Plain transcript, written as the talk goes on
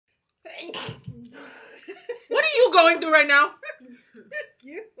What are you going through right now?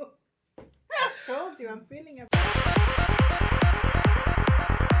 You. I told you I'm feeling it.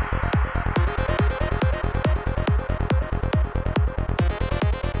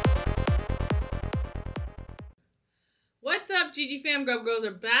 What's up, GG fam? Grub Girls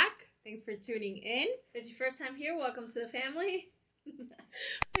are back. Thanks for tuning in. If it's your first time here, welcome to the family.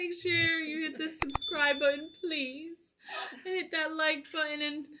 Make sure you hit the subscribe button, please. And hit that like button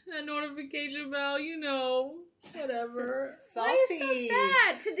and that notification bell, you know. Whatever. Salty. Why are you so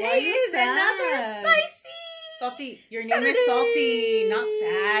sad? Why Today are you is sad? another spicy. Salty. Your name Saturday. is Salty, not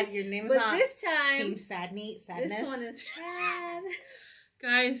sad. Your name is But not this time, Team Sadness. this one is sad.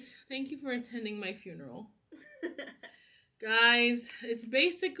 Guys, thank you for attending my funeral. Guys, it's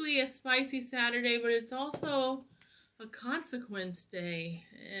basically a spicy Saturday, but it's also a consequence day.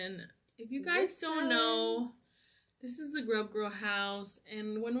 And if you guys don't know, this is the Grub Girl house,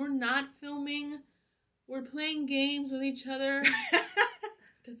 and when we're not filming, we're playing games with each other.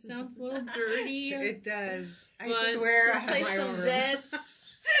 That sounds a little dirty. It does. I But swear I We'll have play my some own room.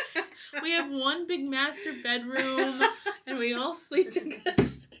 bets. We have one big master bedroom, and we all sleep together.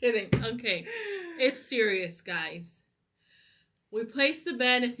 Just kidding. Okay, it's serious, guys. We place the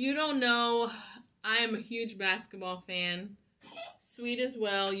bet. If you don't know, I am a huge basketball fan. Sweet as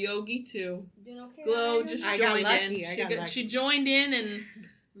well. Yogi too. Doing okay, Glow Irish? just I got joined lucky. in. I got lucky. She joined in, and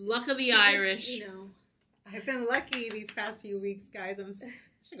luck of the She just, Irish. you know, I've been lucky these past few weeks, guys. I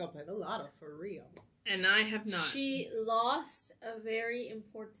should go play the lotto for real. And I have not. she lost a very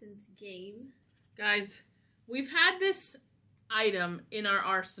important game. Guys, we've had this item in our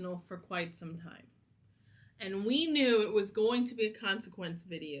arsenal for quite some time. And we knew it was going to be a consequence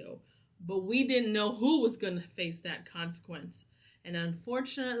video, but we didn't know who was going to face that consequence. And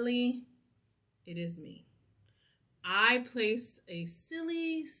unfortunately, it is me. I placed a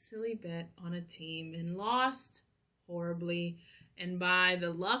silly bet on a team and lost horribly. And by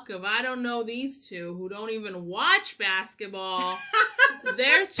the luck of, I don't know, these two who don't even watch basketball,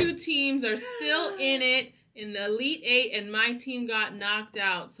 their two teams are still in it in the Elite Eight, and my team got knocked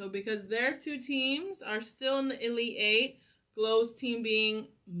out. So because their two teams are still in the Elite Eight, Glow's team being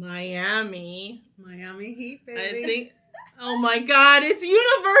Miami, Miami Heat, baby. I think, oh my God, it's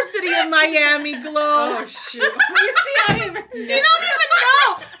University of Miami, Glow. Oh, shoot. You see, I didn't even She don't even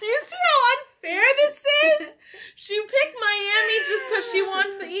know. Do you see how unfair this is? She picked Miami just because she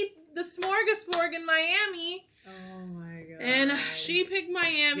wants to eat the smorgasbord in Miami. Oh, my God. And she picked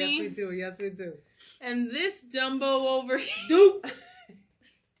Miami. Yes, we do. Yes, we do. And this Dumbo over here, Duke,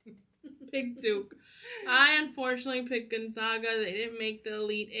 picked Duke. I unfortunately picked Gonzaga. They didn't make the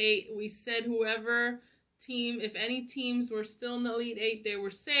Elite Eight. We said whoever team, if any teams were still in the Elite Eight, they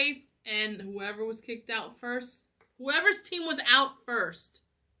were safe. And whoever was kicked out first, whoever's team was out first,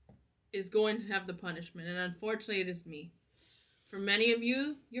 is going to have the punishment. And unfortunately, it is me. For many of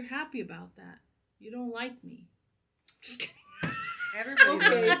you, you're happy about that. You don't like me. Just kidding. Everybody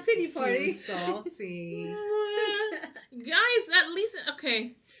Okay, loves pity Team party. Salty. Guys, at least,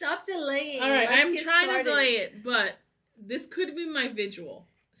 okay. Stop delaying. All right, Let's I'm get trying started. to delay it, but this could be my visual.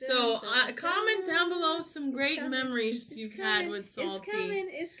 So comment down below some great coming. memories It's you've coming. had with Salty. It's coming.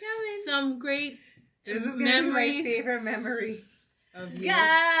 It's coming. Some great This is going to be my memories. favorite memory of you.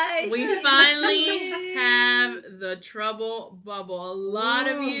 Guys, We finally have the Trouble Bubble. A lot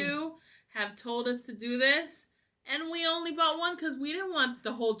of Ooh. you have told us to do this, and we only bought one because we didn't want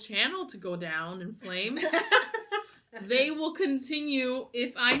the whole channel to go down in flames. They will continue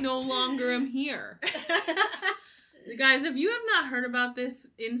if I no longer am here. Guys, if you have not heard about this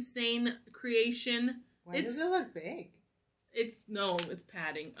insane creation, Why does it look big? it's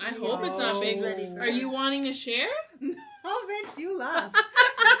padding. I No. hope it's not big. Ready for Are you wanting to share? No, bitch, you lost.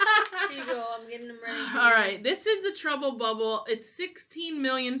 Here you go. I'm getting them ready. All right, this is the Trouble Bubble. It's 16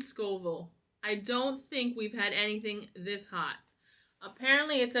 million Scoville. I don't think we've had anything this hot.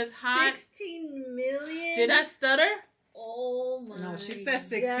 Apparently, it says hot. 16 million. Did I stutter? Oh my. No, she said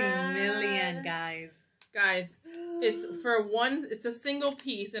 16 million, guys. Guys, it's for one, it's a single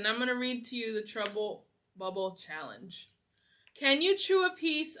piece, and I'm going to read to you the Trouble Bubble Challenge. Can you chew a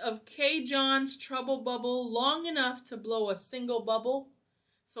piece of K. John's Trouble Bubble long enough to blow a single bubble?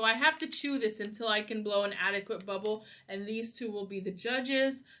 So I have to chew this until I can blow an adequate bubble, and these two will be the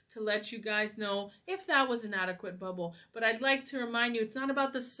judges to let you guys know if that was an adequate bubble. But I'd like to remind you, it's not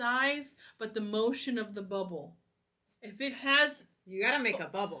about the size, but the motion of the bubble. If it has... You gotta make a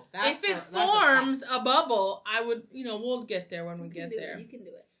bubble. if it forms a bubble, I would, we'll get there when we get there. You can do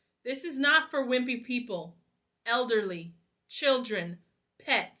it. This is not for wimpy people, elderly, children,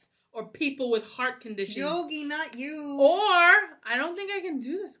 pets, or people with heart conditions. Yogi, not you. Or, I don't think I can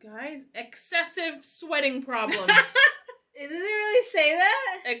do this, guys. Excessive sweating problems. Does it really say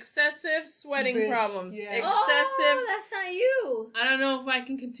that? Excessive sweating Bitch, problems. yeah. Excessive. Oh, that's not you. I don't know if I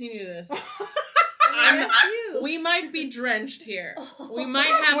can continue this. I mean, that's you. We might be drenched here. Oh. We might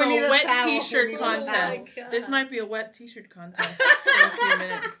have We need a a wet towel. t-shirt We need a contest. Oh my God. This might be a wet t-shirt contest in a few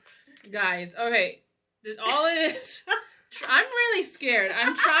minutes. Guys, okay. All it is, I'm really scared.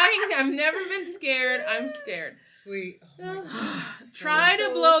 I'm trying. I've never been scared. I'm scared. Sweet. Oh my God. Try to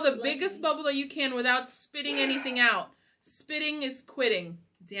So blow the lucky. biggest bubble that you can without spitting anything out. Spitting is quitting.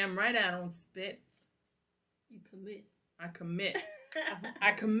 Damn right I don't spit. You commit. I commit.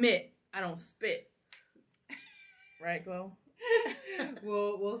 I commit. I don't spit. Right, Glow?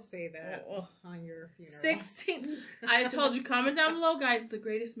 We'll say that Oh, on your funeral. 16. I told you, comment down below, guys, the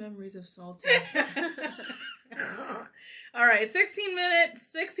greatest memories of Salty. All right, 16 minutes,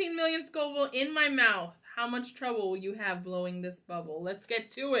 16 million Scoville in my mouth. How much trouble will you have blowing this bubble? Let's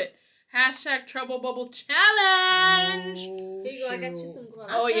get to it. Hashtag Trouble Bubble Challenge. Oh, Here you go, I got you shoot. some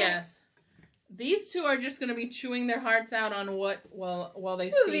gloves. Oh, yes. These two are just going to be chewing their hearts out on what, while they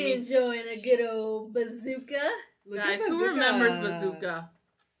We'll see be me. enjoying a good old bazooka. Look at Guys, who remembers Bazooka?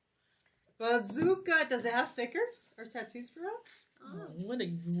 Bazooka. Does it have stickers or tattoos for us? Oh.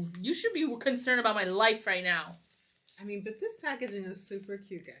 You should be concerned about my life right now. I mean, but this packaging is super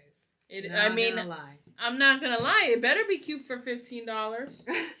cute, guys. I mean, gonna lie. I'm not going to lie. It better be cute for $15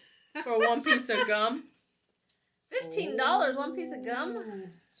 for one piece of gum. $15, one piece of gum? Oh.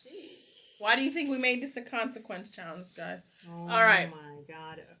 Jeez. Why do you think we made this a consequence challenge, guys? Oh All right. my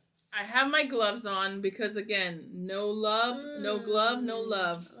God. I have my gloves on because, again, no love, no glove, no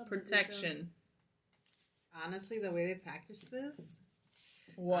love. I love Protection. Honestly, the way they packaged this,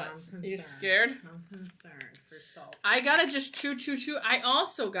 What? I'm You concerned. scared? I'm concerned for salt. I gotta just chew. I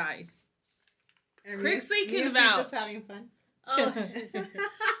also, guys, Crixley can Muse, vouch. just having fun. Oh, jeez.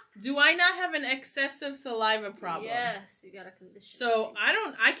 do I not have an excessive saliva problem? Yes, you got a condition. So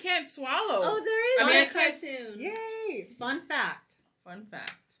I can't swallow. Oh, there is I mean, a I can't- cartoon. Yay! Fun fact. Fun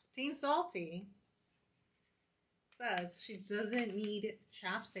fact. Team Salty says she doesn't need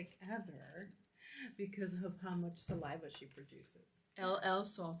chapstick ever because of how much saliva she produces. LL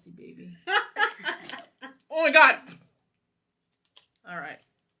Salty, baby. Oh my God. All right.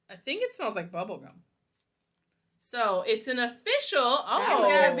 I think it smells like bubblegum. So it's an official. You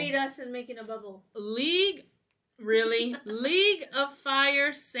gotta Oh, beat us in making a bubble. League. Really? League of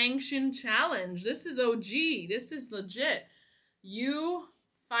Fire Sanction Challenge. This is OG. This is legit. You,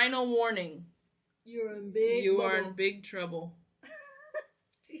 final warning. You're in big You bubble. are in big trouble.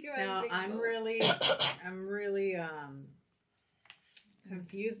 You're Now in big I'm bubble. really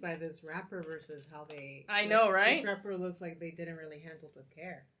confused by this wrapper versus how they. I know, right? This wrapper looks like they didn't really handle it with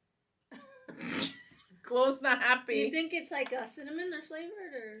care. Chloe's not Do happy. you think it's like a cinnamon or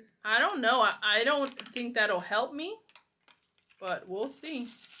flavored or? I don't know. I don't think that'll help me. But we'll see.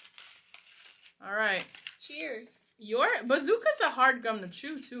 All right. Cheers. Your Bazooka's a hard gum to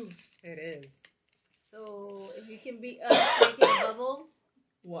chew, too. It is. So if you can beat us making a bubble,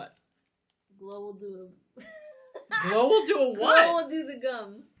 What? Glow will do a. Glow will do a Glow what? will do the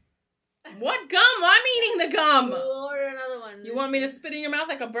gum. What gum? I'm eating the gum. We'll order another one. You want me to spit in your mouth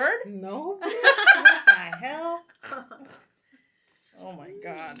like a bird? No. What the hell? Oh my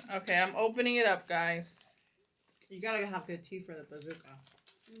God. Okay, I'm opening it up, guys. You gotta have good teeth for the bazooka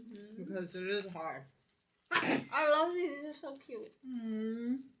Mhm. because it is hard. I love these. These are so cute.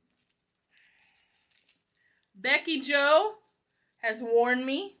 Mm. Becky Joe has warned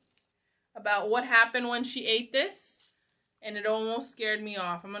me about what happened when she ate this, and it almost scared me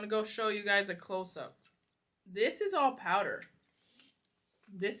off. I'm going to go show you guys a close-up. This is all powder.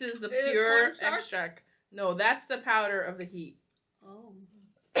 This is the Is it pure cornstarch? extract. No, that's the powder of the heat. Oh.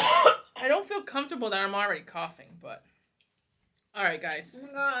 I don't feel comfortable that I'm already coughing, but... Alright, guys. Oh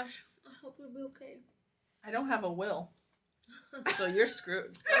my gosh. I hope you'll be okay. I don't have a will, so you're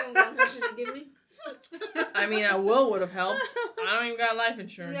screwed. You got nothing to give me? I mean, a will would have helped. I don't even got life You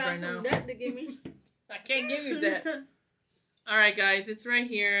insurance got right now. some debt to give me. I can't give you that. Alright, guys, it's right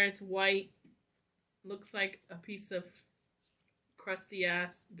here. It's white. Looks like a piece of crusty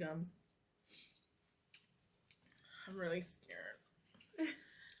ass gum. I'm really scared.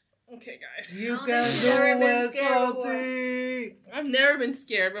 Okay, guys. You I don't can think you've ever do been it, scared before. Salty. I've never been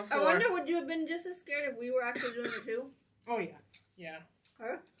scared before. I wonder, would you have been just as scared if we were actually doing it too? Oh yeah, Yeah.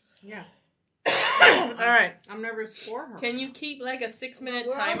 Huh? yeah. Alright. I'm nervous for her. Can you keep like a 6-minute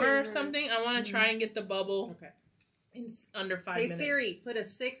We're timer or already ready. something? I want to try and get the bubble Okay. in under 5 Hey minutes. Siri, put a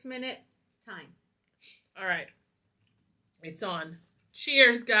 6-minute time. Alright. It's on.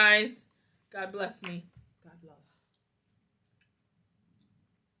 Cheers, guys. God bless me. God bless.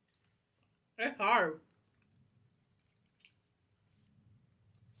 It's hard.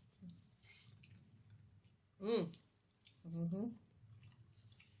 Mm-hmm.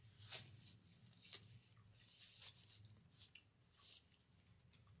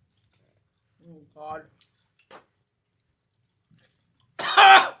 Oh, God.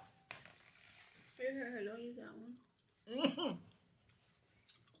 Here, don't use that one. Mm-hmm.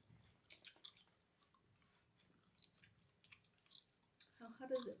 How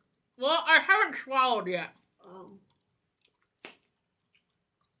does it? Well, I haven't swallowed yet. Oh.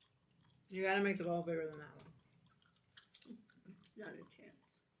 You gotta make the ball bigger than that one. Not a chance.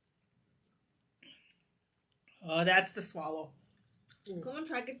 Oh, that's the swallow. Come on,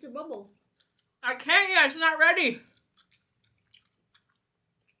 try get your bubble. I can't yet. It's not ready.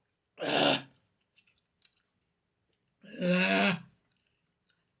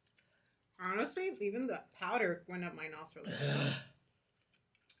 Honestly, even the powder went up my nostril.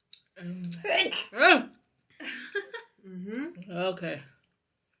 Mm-hmm. Okay.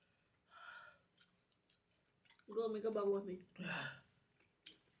 Go make a bubble with me.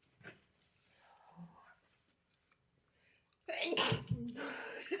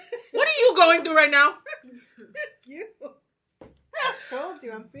 What are you going through right now? You. I told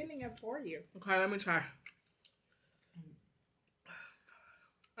you, I'm feeling it for you. Okay, let me try.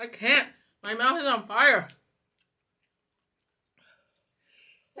 I can't. My mouth is on fire.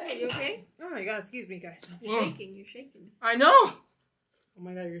 Are you okay? Oh my god, excuse me, guys. You're shaking. You're shaking. I know. Oh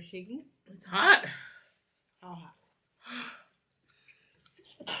my god, you're shaking? It's hot. How hot?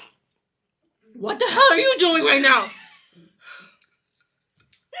 What the hell are you doing right now?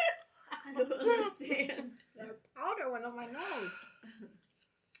 I don't understand. The powder went on my nose.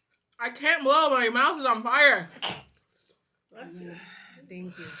 I can't blow. My mouth is on fire. Bless you.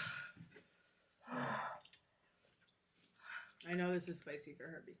 Thank you. I know this is spicy for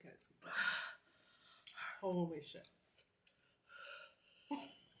her because... Holy shit.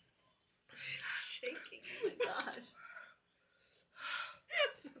 Shaking. Oh my gosh.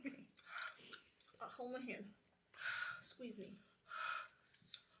 Hold my hand. Squeeze me.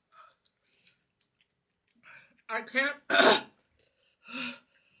 I can't.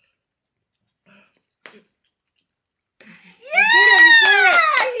 You did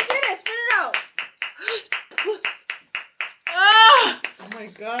it! Spit it out! Ah! Oh my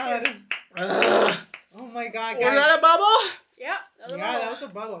god. Ah! Oh my god, Was guys. that a bubble? Yeah, That was a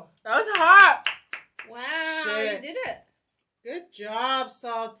bubble. That was hot. Wow, Shit. you did it. Good job,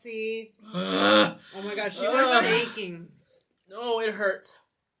 Salty. Ah! Oh my god, she was shaking. No, it hurts.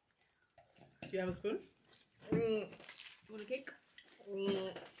 Do you have a spoon? Mm, Want a cake?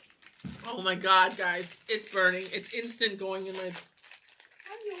 mm. Oh my god, guys. It's burning. It's instant going in my... There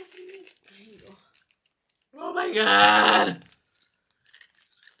you go. Oh my god.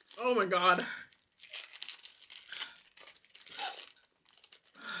 Oh my god.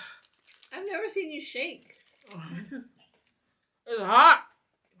 I've never seen you shake. It's hot.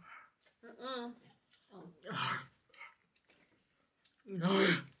 Oh. No.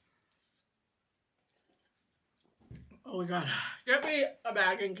 Oh my god. Get me a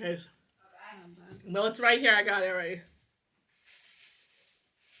bag in case. No, it's right here. I got it already.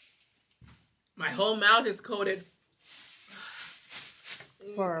 My whole mouth is coated.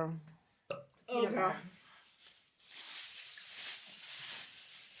 For... Oh god.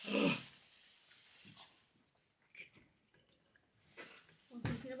 Want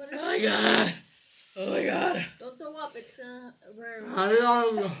some peanut butter? Oh my god. Oh my god. Don't throw up. It's very. I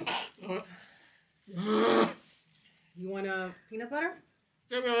don't know. You want a peanut butter?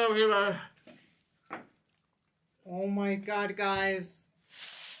 Give me a little peanut butter. Oh my god, guys.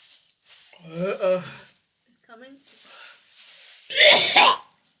 It's coming.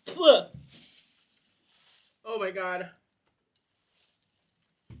 Oh my god.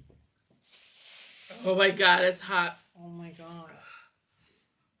 Oh my god, it's hot. Oh my god.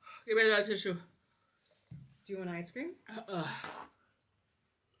 Give me that tissue. Do you want ice cream?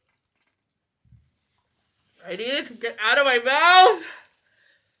 I need it to get out of my mouth.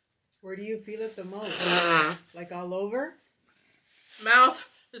 Where do you feel it the most? Like all over? Mouth,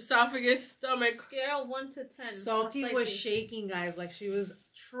 esophagus, stomach. Scale 1 to 10. Salty How was spicy? shaking, guys. Like she was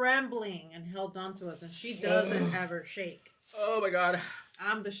trembling and held on to us. And she doesn't ever shake. Oh my god.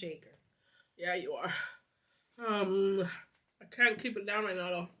 I'm the shaker. Yeah, you are. I can't keep it down right now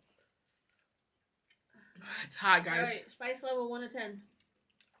though. It's hot, guys. Alright, spice level 1 to 10.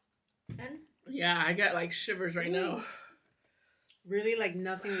 10? Yeah, I got like shivers right now. Really like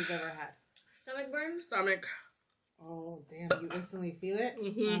nothing we've ever had. Stomach burn? Stomach. Oh, damn. You instantly feel it?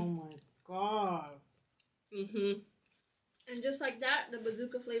 Mhm. Oh, my God. Mhm. And just like that, the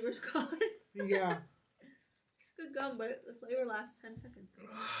bazooka flavor's gone. Yeah. It's good gum, but the flavor lasts 10 seconds.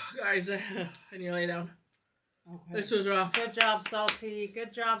 Guys, I nearly down. Okay. This was rough. Good job, Salty.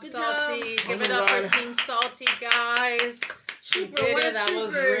 Good job, Good Salty. job. Give Oh it my up for God. Team Salty, guys. She Super, did what a it. That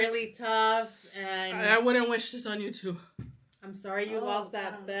was super. really tough. And I wouldn't wish this on you too. I'm sorry you Oh, lost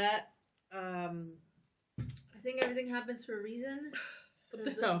that wow. bet. I think everything happens for a reason. What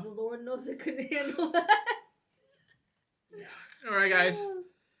Because the hell? the Lord knows it couldn't handle that. All right, guys.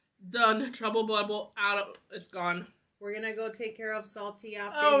 Done. Trouble bubble out. It's gone. We're going to go take care of Salty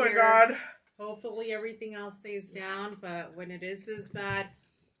after Oh my here. God. Hopefully everything else stays down. But when it is this bad,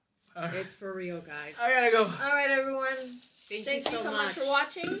 it's for real, guys. I gotta go. All right, everyone. Thank Thank you so much. for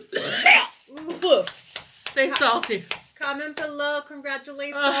watching. Ooh. Stay salty. Comment below.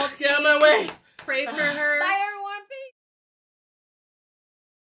 Congratulations, Get Salty. out of my way. Pray for her. Bye, everyone.